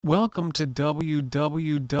Welcome to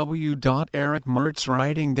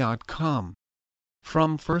www.ericmertzwriting.com.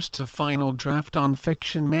 From first to final draft on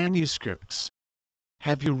fiction manuscripts.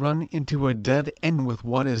 Have you run into a dead end with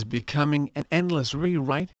what is becoming an endless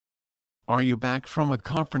rewrite? Are you back from a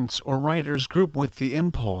conference or writers group with the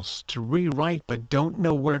impulse to rewrite but don't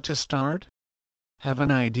know where to start? Have an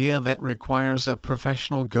idea that requires a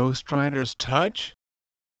professional ghostwriter's touch?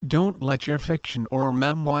 Don't let your fiction or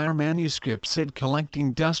memoir manuscript sit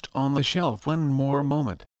collecting dust on the shelf one more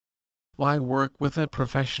moment. Why work with a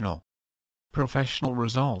professional? Professional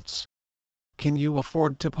results. Can you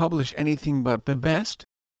afford to publish anything but the best?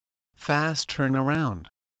 Fast turnaround.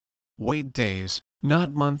 Wait days,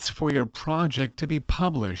 not months for your project to be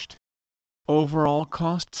published. Overall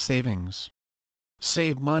cost savings.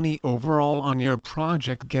 Save money overall on your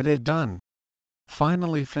project, get it done.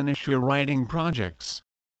 Finally finish your writing projects.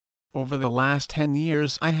 Over the last 10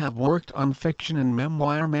 years I have worked on fiction and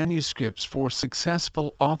memoir manuscripts for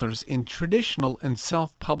successful authors in traditional and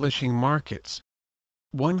self-publishing markets.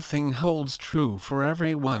 One thing holds true for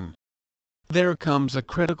everyone. There comes a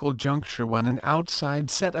critical juncture when an outside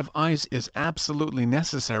set of eyes is absolutely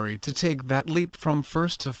necessary to take that leap from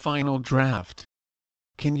first to final draft.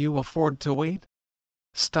 Can you afford to wait?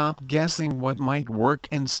 Stop guessing what might work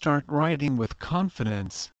and start writing with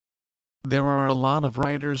confidence. There are a lot of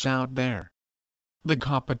writers out there. The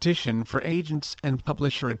competition for agents and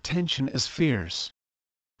publisher attention is fierce.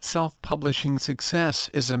 Self-publishing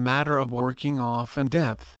success is a matter of working off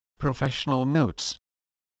in-depth, professional notes.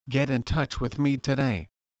 Get in touch with me today.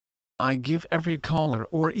 I give every caller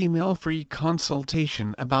or email free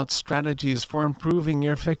consultation about strategies for improving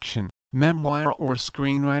your fiction, memoir or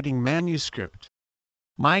screenwriting manuscript.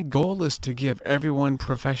 My goal is to give everyone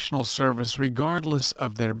professional service regardless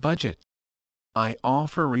of their budget. I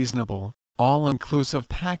offer reasonable, all-inclusive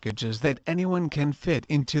packages that anyone can fit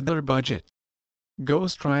into their budget.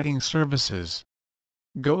 Ghostwriting services.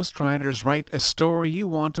 Ghostwriters write a story you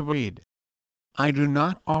want to read. I do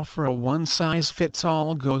not offer a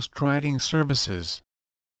one-size-fits-all ghostwriting services.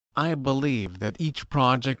 I believe that each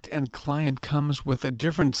project and client comes with a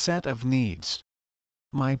different set of needs.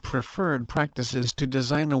 My preferred practice is to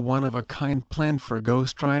design a one-of-a-kind plan for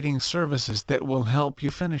ghostwriting services that will help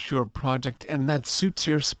you finish your project and that suits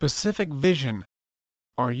your specific vision.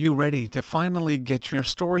 Are you ready to finally get your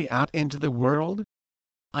story out into the world?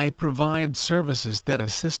 I provide services that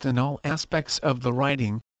assist in all aspects of the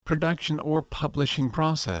writing, production or publishing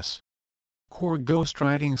process. Core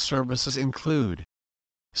ghostwriting services include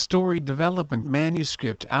story development,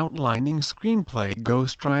 manuscript outlining, screenplay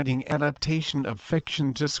ghostwriting, adaptation of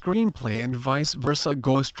fiction to screenplay and vice versa,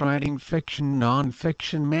 ghostwriting fiction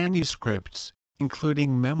non-fiction manuscripts,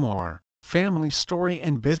 including memoir, family story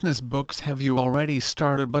and business books. Have you already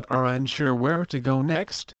started but are unsure where to go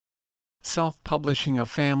next? Self-publishing of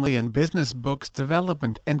family and business books,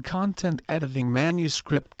 development and content editing,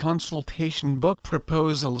 manuscript consultation, book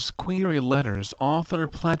proposals, query letters, author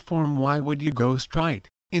platform. Why would you ghostwrite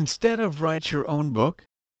instead of write your own book?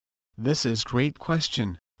 This is a great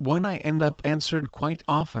question, one I end up answered quite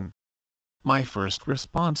often. My first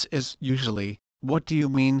response is usually, what do you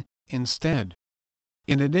mean, instead?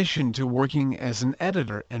 In addition to working as an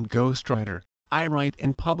editor and ghostwriter, I write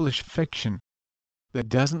and publish fiction. That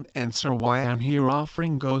doesn't answer why I'm here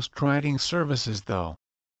offering ghostwriting services though.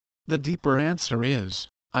 The deeper answer is,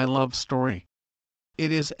 I love story.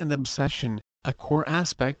 It is an obsession, a core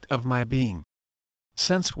aspect of my being.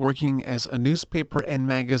 Since working as a newspaper and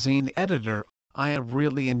magazine editor, I have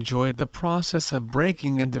really enjoyed the process of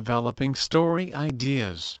breaking and developing story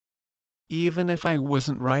ideas. Even if I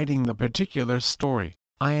wasn't writing the particular story,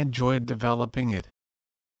 I enjoyed developing it.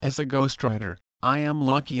 As a ghostwriter, I am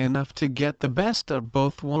lucky enough to get the best of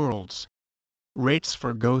both worlds. Rates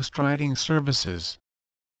for ghostwriting services.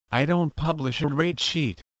 I don't publish a rate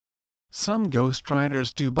sheet. Some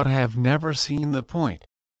ghostwriters do, but I have never seen the point.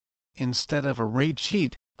 Instead of a rate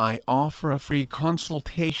sheet, I offer a free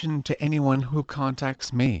consultation to anyone who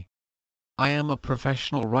contacts me. I am a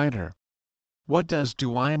professional writer. What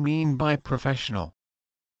do I mean by professional?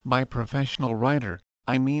 By professional writer,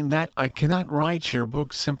 I mean that I cannot write your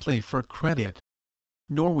book simply for credit.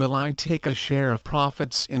 Nor will I take a share of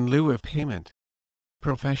profits in lieu of payment.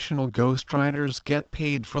 Professional ghostwriters get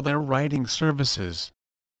paid for their writing services.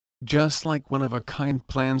 Just like one-of-a-kind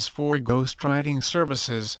plans for ghostwriting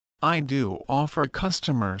services, I do offer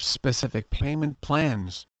customer-specific payment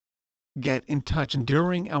plans. Get in touch and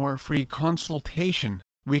during our free consultation,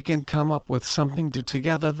 we can come up with something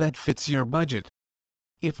together that fits your budget.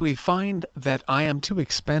 If we find that I am too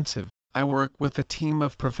expensive, I work with a team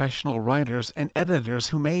of professional writers and editors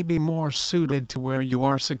who may be more suited to where you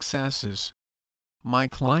are successes. My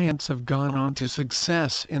clients have gone on to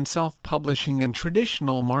success in self-publishing in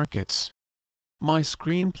traditional markets. My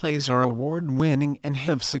screenplays are award-winning and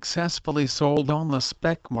have successfully sold on the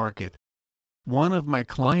spec market. One of my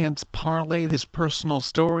clients parlayed his personal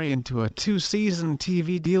story into a 2-season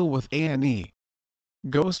TV deal with A&E.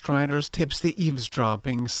 Ghostwriters tips the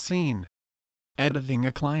eavesdropping scene. Editing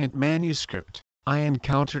a client manuscript, I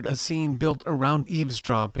encountered a scene built around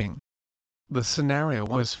eavesdropping. The scenario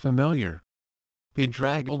was familiar.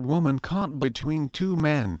 Bedraggled woman caught between two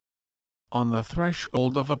men. On the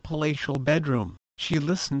threshold of a palatial bedroom, she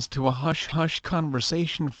listens to a hush-hush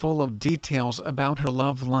conversation full of details about her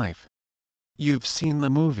love life. You've seen the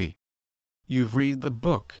movie. You've read the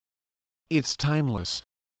book. It's timeless.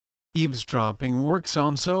 Eavesdropping works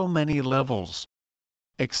on so many levels.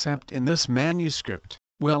 Except in this manuscript,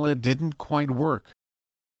 well, it didn't quite work.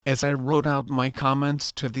 As I wrote out my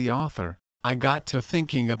comments to the author, I got to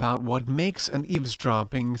thinking about what makes an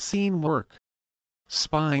eavesdropping scene work.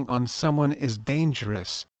 Spying on someone is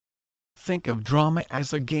dangerous. Think of drama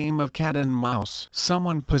as a game of cat and mouse.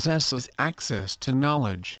 Someone possesses access to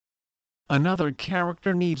knowledge. Another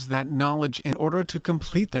character needs that knowledge in order to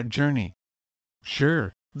complete their journey.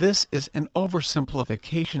 Sure, this is an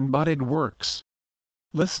oversimplification, but it works.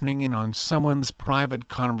 Listening in on someone's private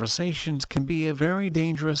conversations can be a very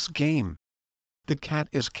dangerous game. The cat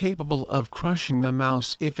is capable of crushing the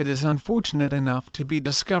mouse if it is unfortunate enough to be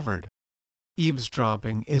discovered.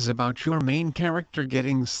 Eavesdropping is about your main character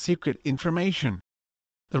getting secret information.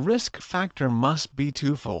 The risk factor must be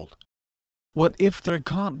twofold. What if they're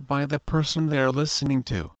caught by the person they're listening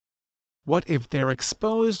to? What if they're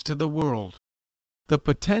exposed to the world? The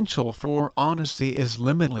potential for honesty is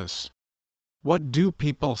limitless. What do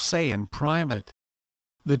people say in private?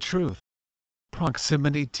 The truth.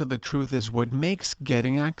 Proximity to the truth is what makes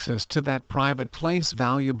getting access to that private place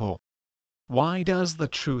valuable. Why does the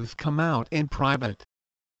truth come out in private?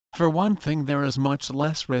 For one thing, there is much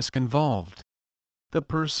less risk involved. The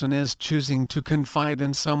person is choosing to confide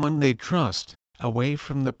in someone they trust, away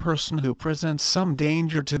from the person who presents some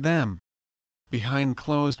danger to them. Behind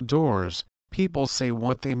closed doors, people say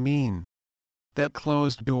what they mean. That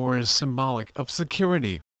closed door is symbolic of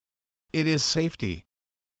security. It is safety.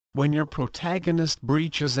 When your protagonist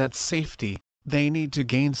breaches that safety, they need to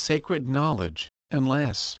gain sacred knowledge,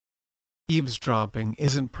 unless eavesdropping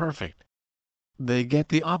isn't perfect. They get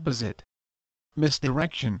the opposite.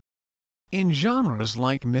 Misdirection. In genres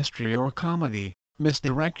like mystery or comedy,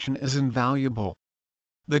 misdirection is invaluable.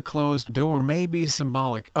 The closed door may be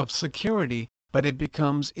symbolic of security, but it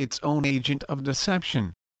becomes its own agent of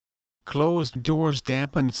deception. Closed doors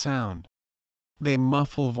dampen sound. They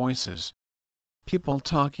muffle voices. People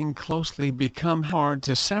talking closely become hard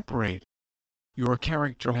to separate. Your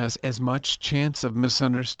character has as much chance of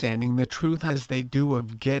misunderstanding the truth as they do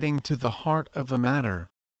of getting to the heart of the matter.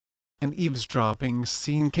 An eavesdropping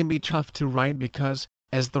scene can be tough to write because,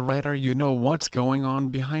 as the writer, you know what's going on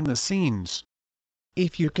behind the scenes.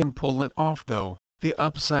 If you can pull it off, though, the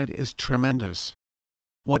upside is tremendous.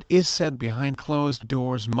 What is said behind closed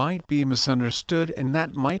doors might be misunderstood, and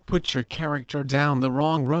that might put your character down the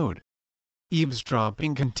wrong road.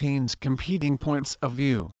 Eavesdropping contains competing points of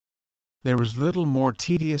view. There is little more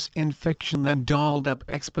tedious in fiction than dolled-up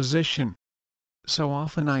exposition. So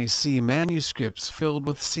often I see manuscripts filled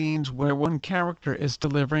with scenes where one character is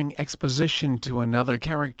delivering exposition to another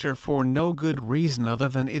character for no good reason other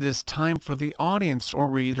than it is time for the audience or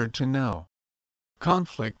reader to know.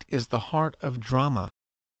 Conflict is the heart of drama.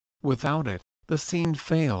 Without it, the scene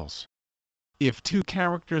fails. If two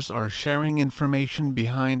characters are sharing information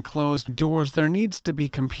behind closed doors, there needs to be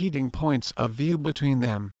competing points of view between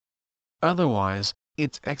them. Otherwise,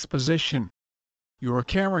 it's exposition. Your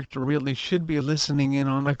character really should be listening in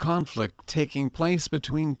on a conflict taking place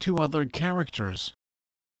between two other characters.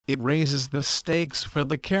 It raises the stakes for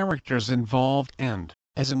the characters involved, and,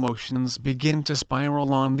 as emotions begin to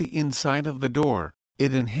spiral on the inside of the door,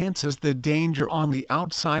 it enhances the danger on the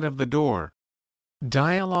outside of the door.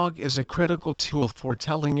 Dialogue is a critical tool for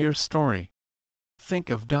telling your story.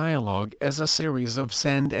 Think of dialogue as a series of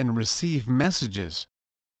send and receive messages.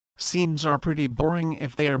 Scenes are pretty boring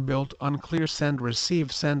if they are built on clear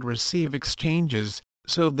send-receive exchanges,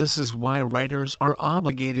 so this is why writers are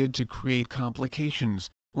obligated to create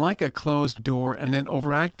complications, like a closed door and an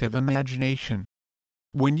overactive imagination.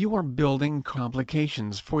 When you are building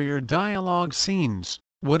complications for your dialogue scenes,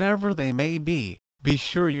 whatever they may be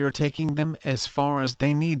sure you're taking them as far as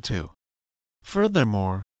they need to.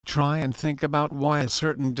 Furthermore, try and think about why a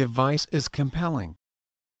certain device is compelling.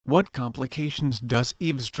 What complications does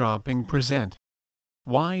eavesdropping present?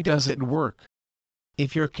 Why does it work?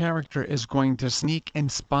 If your character is going to sneak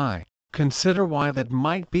and spy, consider why that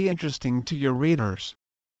might be interesting to your readers.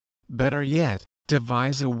 Better yet,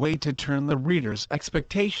 devise a way to turn the reader's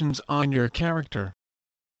expectations on your character.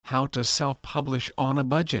 How to self-publish on a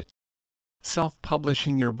budget.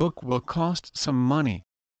 Self-publishing your book will cost some money.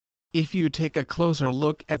 If you take a closer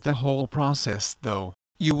look at the whole process though,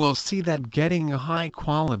 you will see that getting a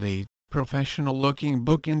high-quality, professional-looking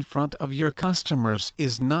book in front of your customers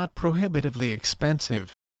is not prohibitively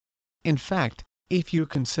expensive. In fact, if you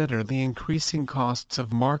consider the increasing costs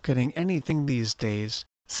of marketing anything these days,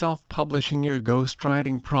 self-publishing your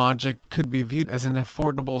ghostwriting project could be viewed as an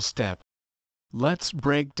affordable step. Let's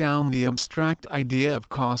break down the abstract idea of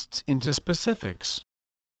costs into specifics.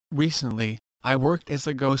 Recently, I worked as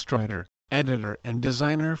a ghostwriter, editor and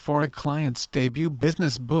designer for a client's debut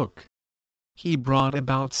business book. He brought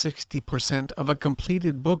about 60% of a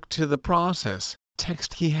completed book to the process,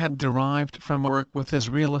 text he had derived from work with his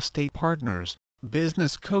real estate partners,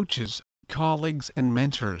 business coaches, colleagues and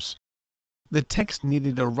mentors. The text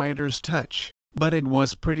needed a writer's touch, but it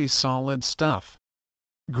was pretty solid stuff.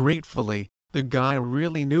 Gratefully, the guy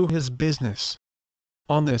really knew his business.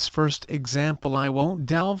 On this first example I won't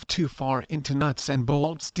delve too far into nuts and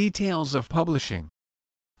bolts details of publishing.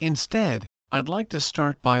 Instead, I'd like to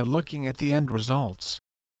start by looking at the end results.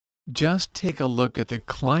 Just take a look at the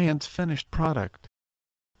client's finished product.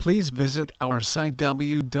 Please visit our site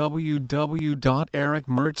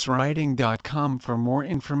www.ericmertzwriting.com for more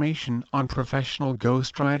information on professional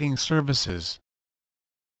ghostwriting services.